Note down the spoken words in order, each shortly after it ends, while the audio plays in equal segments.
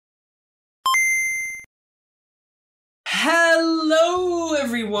Hello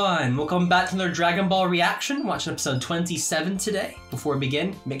everyone! Welcome back to another Dragon Ball reaction. Watching episode 27 today. Before we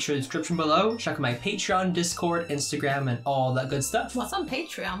begin, make sure the description below, check out my Patreon, Discord, Instagram, and all that good stuff. What's on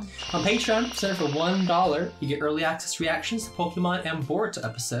Patreon? On Patreon, set it for $1. You get early access reactions to Pokemon and Boruto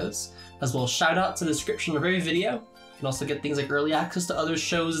episodes, as well as shoutouts in the description of every video. You can also get things like early access to other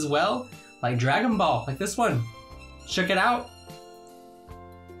shows as well, like Dragon Ball, like this one. Check it out.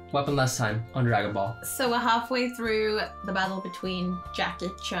 What happened last time on Dragon Ball? So we're halfway through the battle between Jackie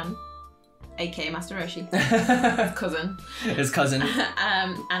Chun, aka Master Roshi, his cousin,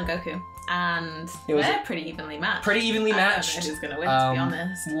 and Goku. And they're pretty evenly matched. Pretty evenly matched. I don't know who's gonna win, to be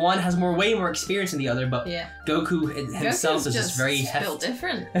honest. One has way more experience than the other, but yeah. Goku himself is just very built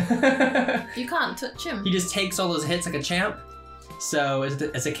different. You can't touch him. He just takes all those hits like a champ. So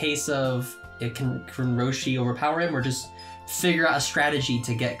it's a case of can Roshi overpower him or just figure out a strategy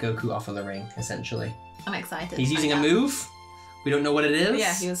to get Goku off of the ring, essentially. I'm excited. He's using a move. We don't know what it is.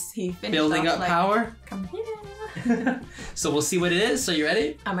 Yeah, he finished building up like, power. Come here. So we'll see what it is. So you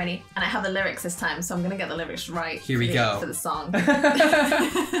ready? I'm ready. And I have the lyrics this time, so I'm gonna get the lyrics right. Here we go. For the song.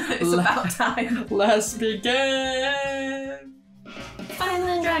 It's about time. Let's begin. Find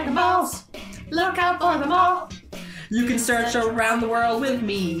the Dragon Balls. Look out for them all. You can search around the world with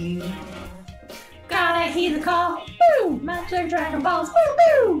me. Gotta heed the call. Woo! Magic Dragon Balls. Woo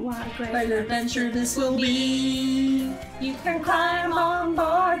woo! What a great adventure this will be. You can climb on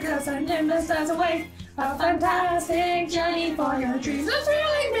board, cause our nimbus has a way. A fantastic journey for your dreams. A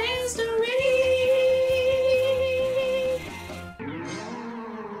thrilling mystery.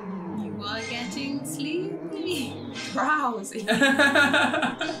 You are getting sleepy. Drowsy.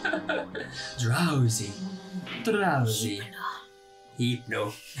 Drowsy. Drowsy.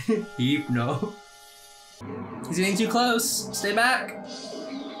 Hypno. Hypno. He's getting too close. Stay back.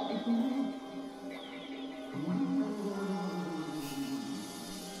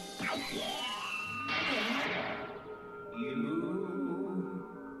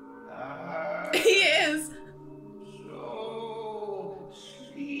 He is.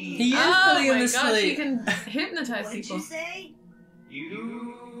 He is putting him to sleep. He can hypnotize people. What did you say?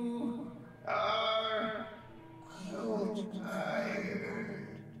 You are so tired.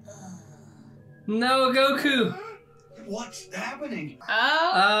 No, Goku. What's happening?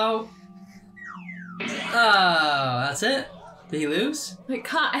 Oh. Oh, that's it? Did he lose? It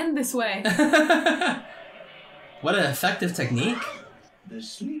can't end this way. What an effective technique. The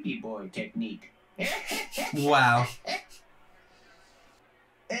sleepy boy technique. Wow.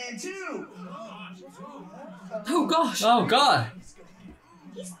 And two. Oh gosh. Oh god.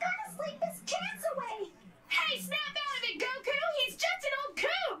 He's gonna sleep his chance away. Hey, snap out of it, Goku! He's just an old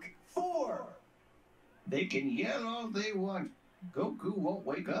kook! 4. They can yell all they want. Goku won't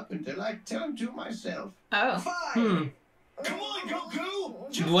wake up until I tell him to myself. Oh. 5. Come on,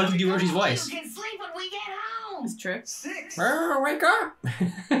 Goku! What if you do Roshi's voice? You can sleep when we get home! It's true. 6. Wake up!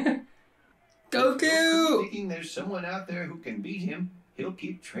 Goku! Thinking there's someone out there who can beat him, he'll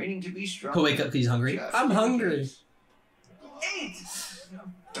keep training to be strong. He'll wake up because he's hungry. I'm hungry. 8.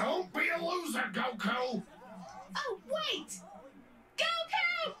 Don't be a loser, Goku! Oh, wait!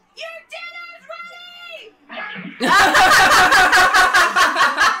 Goku! Your dinner's ready!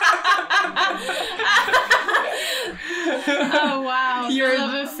 Oh wow. Your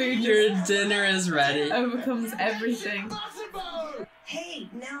love of food. Your dinner is ready. Overcomes everything. Hey,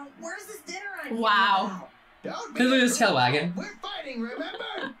 now where's this dinner I'm Wow. Because look at this tail wagging. We're fighting,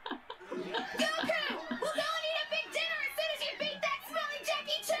 remember? Goku! We'll go and eat a big dinner as soon as you beat that smelly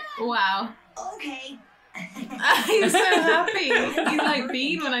Jackie Chun! Wow. Okay. He's so happy. He's like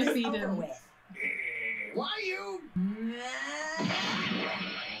Bean when I feed him. Why you?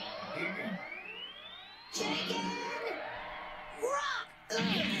 Chicken! Rock!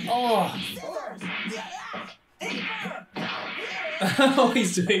 Oh. Scissors! Paper! Oh,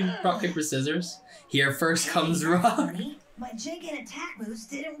 he's doing rock, paper, scissors. Here first comes rock. Honey, my jig and attack moves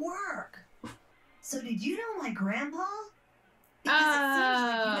didn't work. So did you know my grandpa? Because it seems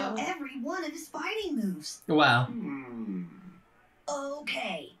like you know every one of his fighting moves. Wow.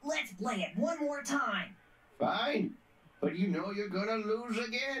 Okay, let's play it one more time. Fine, but you know you're gonna lose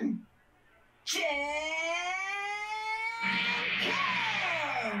again. Chicken!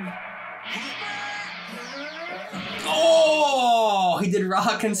 Oh, he did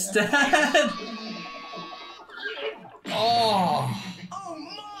rock instead. Oh. Oh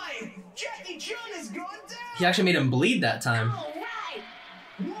my! Jackie Chun has gone down! He actually made him bleed that time. All right.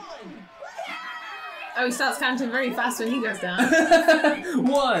 1. Oh, he starts counting very fast when he goes down.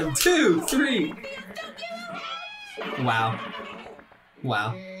 1, 2, 3. Wow.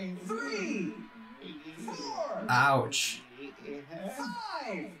 Wow. 3. 4. Ouch.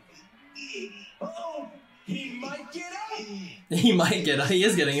 5. Oh, he might get up. He might get up. He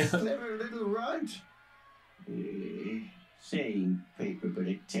is getting up. Clever little runt. Saying paper, but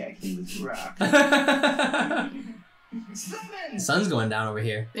attacking with rock. 7. Sun's going down over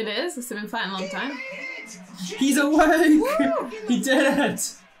here. It is. It's been fighting a long time. He's awake! He did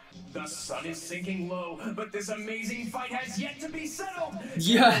it! The sun is sinking low, but this amazing fight has yet to be settled.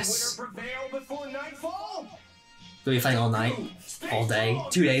 Yes! Will the winner prevail before nightfall? They'll be fighting all night, all day.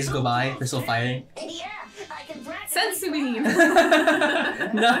 2 days go by, they're still fighting. Yeah, I can practice. Sensu bean.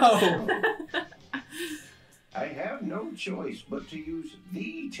 No! I have no choice but to use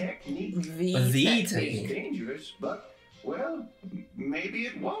the technique. The It's technique. dangerous, but, well, maybe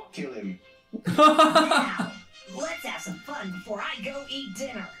it won't kill him. Now, let's have some fun before I go eat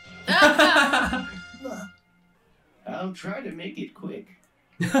dinner. Look, I'll try to make it quick.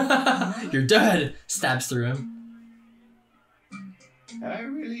 You're dead! Stabs through him. I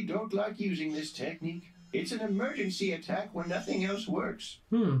really don't like using this technique. It's an emergency attack when nothing else works.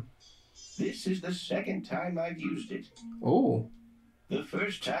 This is the second time I've used it. Oh. The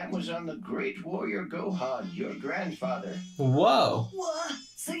first time was on the great warrior Gohan, your grandfather. Whoa. what?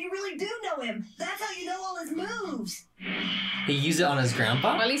 So you really do know him? That's how you know all his moves. He used it on his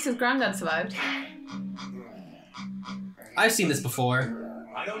grandpa? Well, at least his granddad survived. I've seen this before.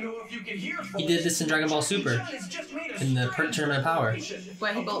 I don't know if you can hear. He did this in Dragon Ball Super. In the Tournament of Power.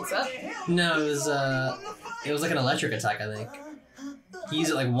 Where he bolts up. No, it was like an electric attack, I think. He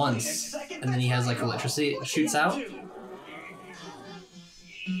used it like once, and then he has like electricity that shoots out.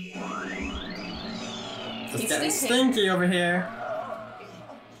 It's getting stinky over here.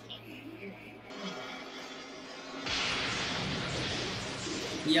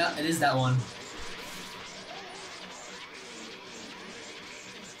 Yeah, it is that one.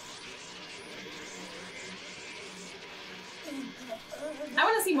 I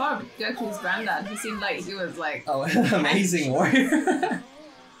want to see more of Goku's granddad. He seemed like he was like... Oh, amazing warrior.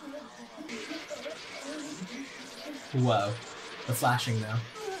 Whoa. The flashing now.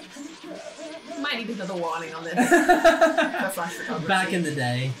 Might need another warning on this. The flash photography. Back in the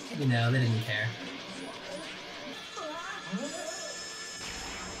day, you know, they didn't care.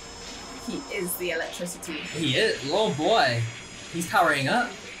 He is the electricity. He is. Oh boy. He's powering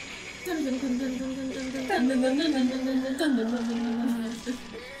up.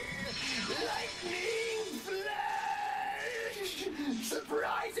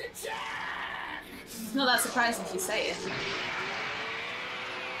 Surprise attack! It's not that surprising if you say it.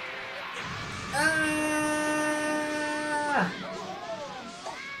 Ah!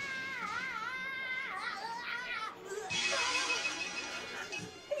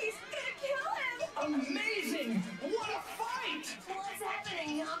 He's gonna kill him. Amazing! What a fight! What's happening,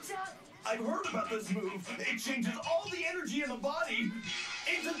 Yamcha? I've heard about this move. It changes all the energy in the body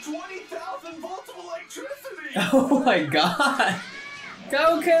into 20,000 volts of electricity. Oh my god!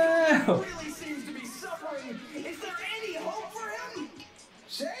 Goku! Really seems to be suffering. Is there any hope for him?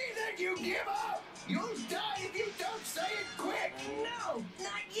 Say that you give up! You'll die if you don't say it quick! No,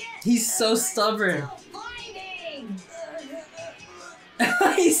 not yet. He's so stubborn. Still fighting.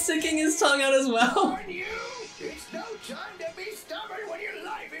 He's sticking his tongue out as well. On you! It's no time to be stubborn when your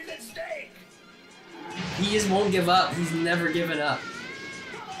life is at stake! He just won't give up. He's never given up.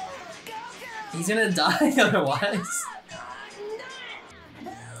 He's gonna die otherwise.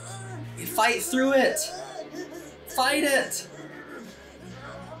 Fight through it. Fight it.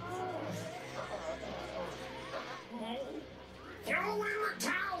 Throw in the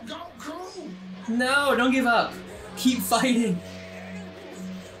towel, Goku! No, don't give up. Keep fighting.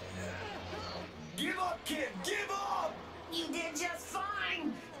 Give up, kid! Give up! You did just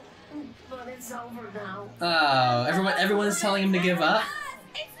fine. But it's over now. Oh, everyone's telling him to give up.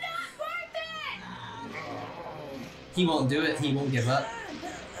 It's not worth it. He won't do it. He won't give up.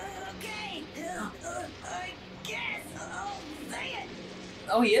 Okay. I guess I'll say it.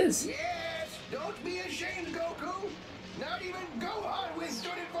 Oh, he is. Yes! Don't be ashamed, Goku! Not even Gohan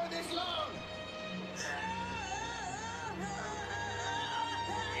withstood it for this long!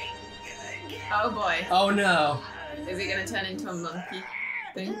 Oh boy. Oh no. Is he gonna turn into a monkey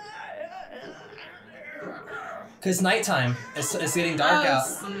thing? Cause nighttime. It's getting dark out.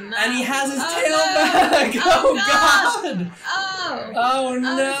 Snap. And he has his Oh, tail no. back. Oh, Oh god. Oh! Oh This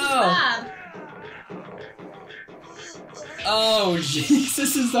is no. bad. Oh jeez,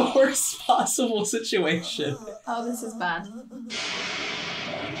 this is the worst possible situation. Oh, this is bad.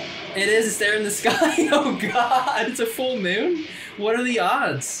 It is, it's there in the sky. Oh god, it's a full moon? What are the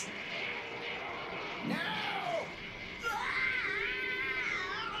odds?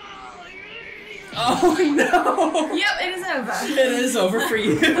 Oh no! Yep, it is over. It is over for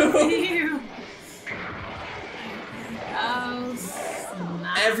you. Phew. Oh,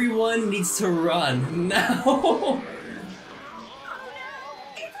 snap. Everyone needs to run now.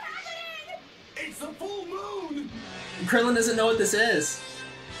 It's the full moon! Krillin doesn't know what this is.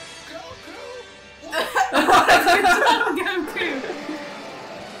 Goku.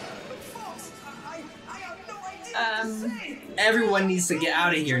 Folks, I have no idea what to say. Everyone needs to get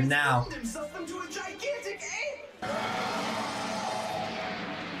out of here now. Turned himself into a gigantic ape.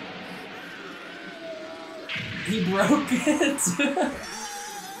 He broke it.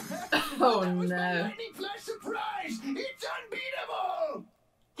 Oh no. Lightning flash surprise! It's unbeatable!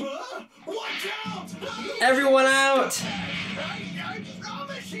 Huh? Watch out! Everyone out. I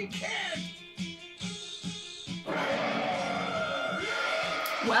promise he can't!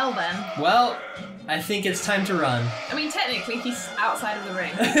 Well then. Well, I think it's time to run. I mean, technically he's outside of the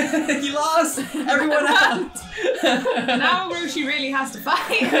ring. He lost. Everyone out. Now Roshi really has to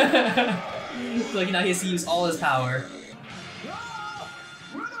fight. Like now he has to use all his power. Ah!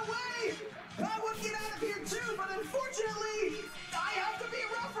 Run away! I would get out of here too, but unfortunately, I have to be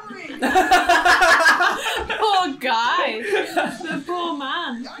referee. Poor guy. The poor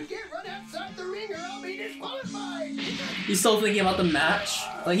man. I can't run outside the ring or I'll be disqualified! He's still thinking about the match.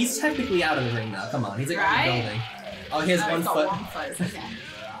 Like he's technically out of the ring now. Come on, he's like out of the building. Oh, he has one he's got foot. one foot. It's okay.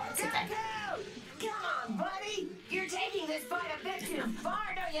 It's okay. Goku! Come on, buddy! You're taking this fight a bit too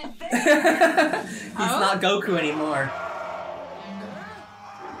far, don't you think? He's not Goku anymore.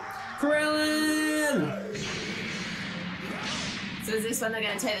 Krillin! So is this when they're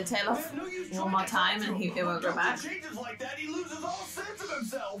going to take the tail off one more time and it won't go back? Changes like that, he loses all sense of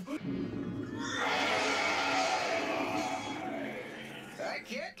himself. I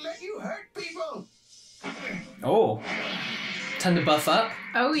can't let you hurt people! Oh. Time to buff up.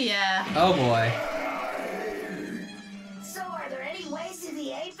 Oh yeah. Oh boy. So are there any ways to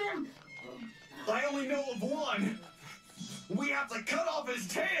de-ape him? I only know of one. We have to cut off his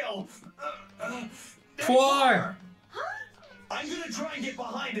tail. Poor. I'm gonna try and get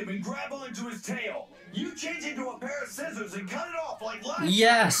behind him and grab onto his tail. You change into a pair of scissors and cut it off like last.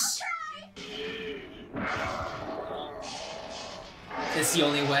 Yes. It's the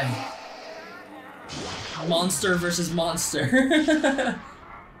only way. Monster versus monster.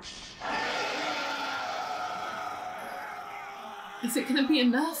 Is it going to be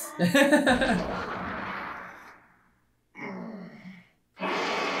enough?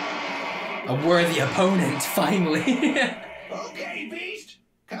 A worthy opponent, finally. Okay, Beast!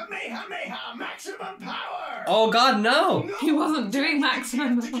 Kamehameha maximum power! Oh god, no! He wasn't doing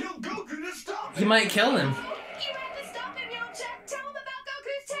maximum. To kill Goku to stop He him. might kill him. You have to stop him, Yamcha! Tell him about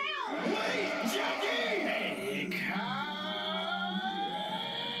Goku's tail! Wait, Jackie!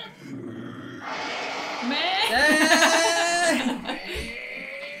 Man. Hey!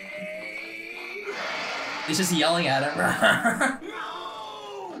 He's just yelling at him.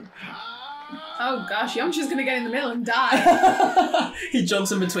 Oh gosh, Yamcha's going to get in the middle and die. He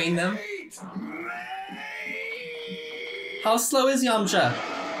jumps in between them. How slow is Yamcha?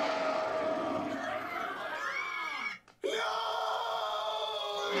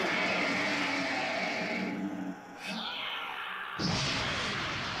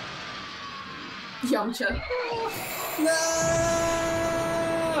 Yamcha.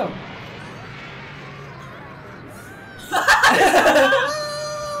 No!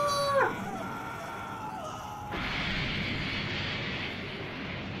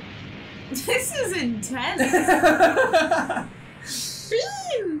 This is intense.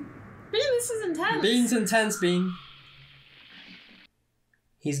 Bean! Bean, this is intense. Bean's intense, Bean.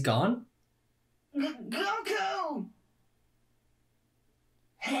 He's gone? Goku!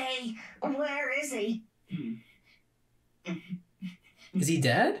 Hey, where is he? Is he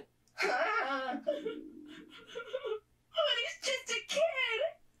dead? But he's just a kid!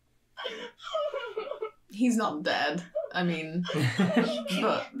 He's not dead. I mean, He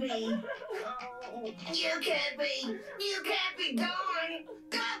but can't be. You can't be. You can't be gone.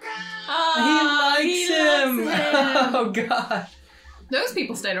 Goku! He likes him! Oh god. Those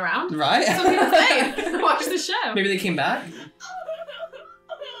people stayed around. Right? Some people stayed. Watch the show. Maybe they came back?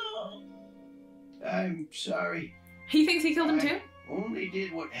 I'm sorry. He thinks he killed him too? Only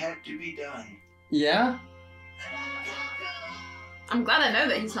did what had to be done. Yeah? I'm glad I know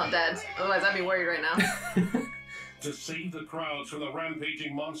that he's not dead. Otherwise, I'd be worried right now. To save the crowds from the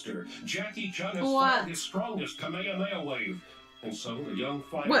rampaging monster, Jackie Chun has What? fired his strongest Kamehameha wave. And so the young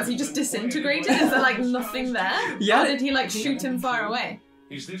fighter... What, is he just disintegrated? Is there like nothing there? Yeah. Or did he like shoot him far away?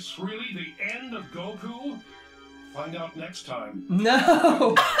 Is this really the end of Goku? Find out next time.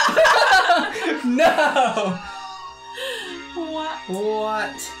 No! No! What?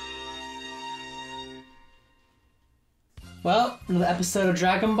 What? Well, another episode of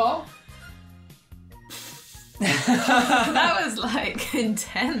Dragon Ball. That was like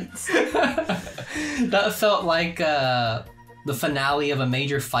intense. That felt like the finale of a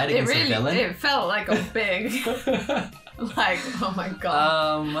major fight against a villain. It felt like a big, like, oh my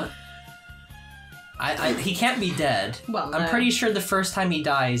god. He can't be dead. Well, no. I'm pretty sure the first time he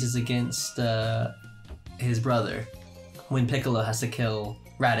dies is against his brother, when Piccolo has to kill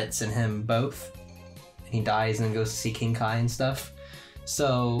Raditz and him both. And he dies and goes to see King Kai and stuff.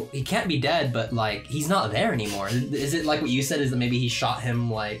 So he can't be dead, but like he's not there anymore. Is it like what you said? Is that maybe he shot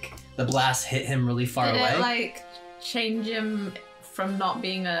him, like the blast hit him really far away? Did it like change him from not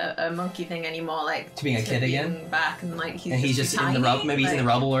being a monkey thing anymore, like to being a kid again? Back and like he's just in the rubble. Maybe he's in the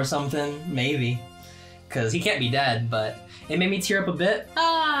rubble or something. Maybe because he can't be dead. But it made me tear up a bit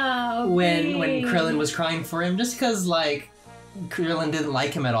when Krillin was crying for him, just because like Krillin didn't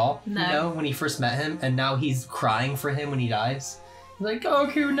like him at all. No. You know, when he first met him, and now he's crying for him when he dies. He's like,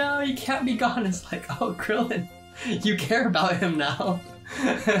 Goku, no, he can't be gone. It's like, oh, Krillin, you care about him now.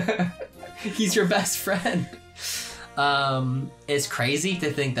 He's your best friend. It's crazy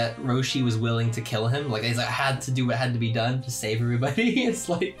to think that Roshi was willing to kill him. Like, I had to do what had to be done to save everybody. It's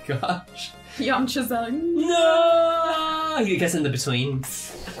like, gosh. Yamcha's like, no! He gets in the between.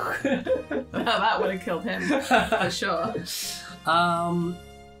 That would have killed him, for sure.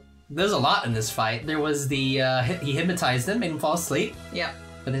 There's a lot in this fight. There was the, he hypnotized him, made him fall asleep. Yeah.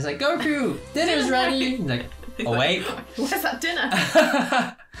 But he's like, Goku, dinner's ready! He's like, awake. Where's that dinner?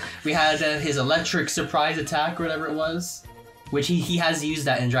 We had his electric surprise attack, or whatever it was, which he has used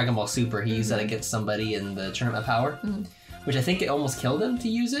that in Dragon Ball Super. He used that against somebody in the Tournament of Power, which I think it almost killed him to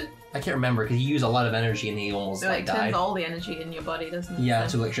use it. I can't remember, because he used a lot of energy and he almost like died. turns all the energy in your body, doesn't it? Yeah,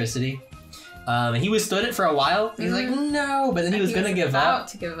 to electricity. And he withstood it for a while. He's like, no, but then he was gonna give up.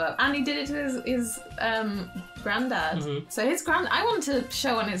 To give up, and he did it to his granddad. So his I want to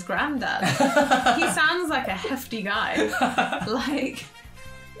show on his granddad. He sounds like a hefty guy. Like.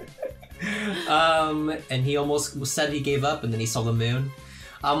 And he almost said he gave up, and then he saw the moon.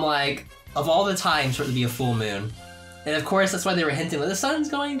 I'm like, of all the times for it to be a full moon, and of course that's why they were hinting like the sun's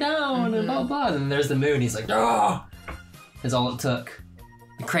going down and blah blah. And then there's the moon. He's like, oh, that's all it took.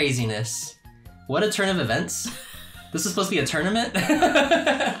 The craziness. What a turn of events. This is supposed to be a tournament?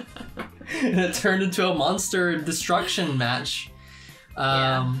 And it turned into a monster destruction match. But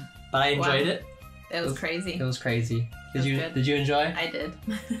I enjoyed it. It was crazy. It was crazy. Did you enjoy? I did.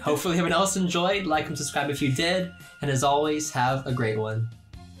 Hopefully everyone else enjoyed. Like and subscribe if you did. And as always, have a great one.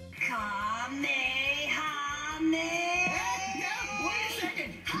 Wait a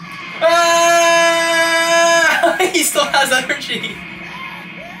second! Ah! He still has energy.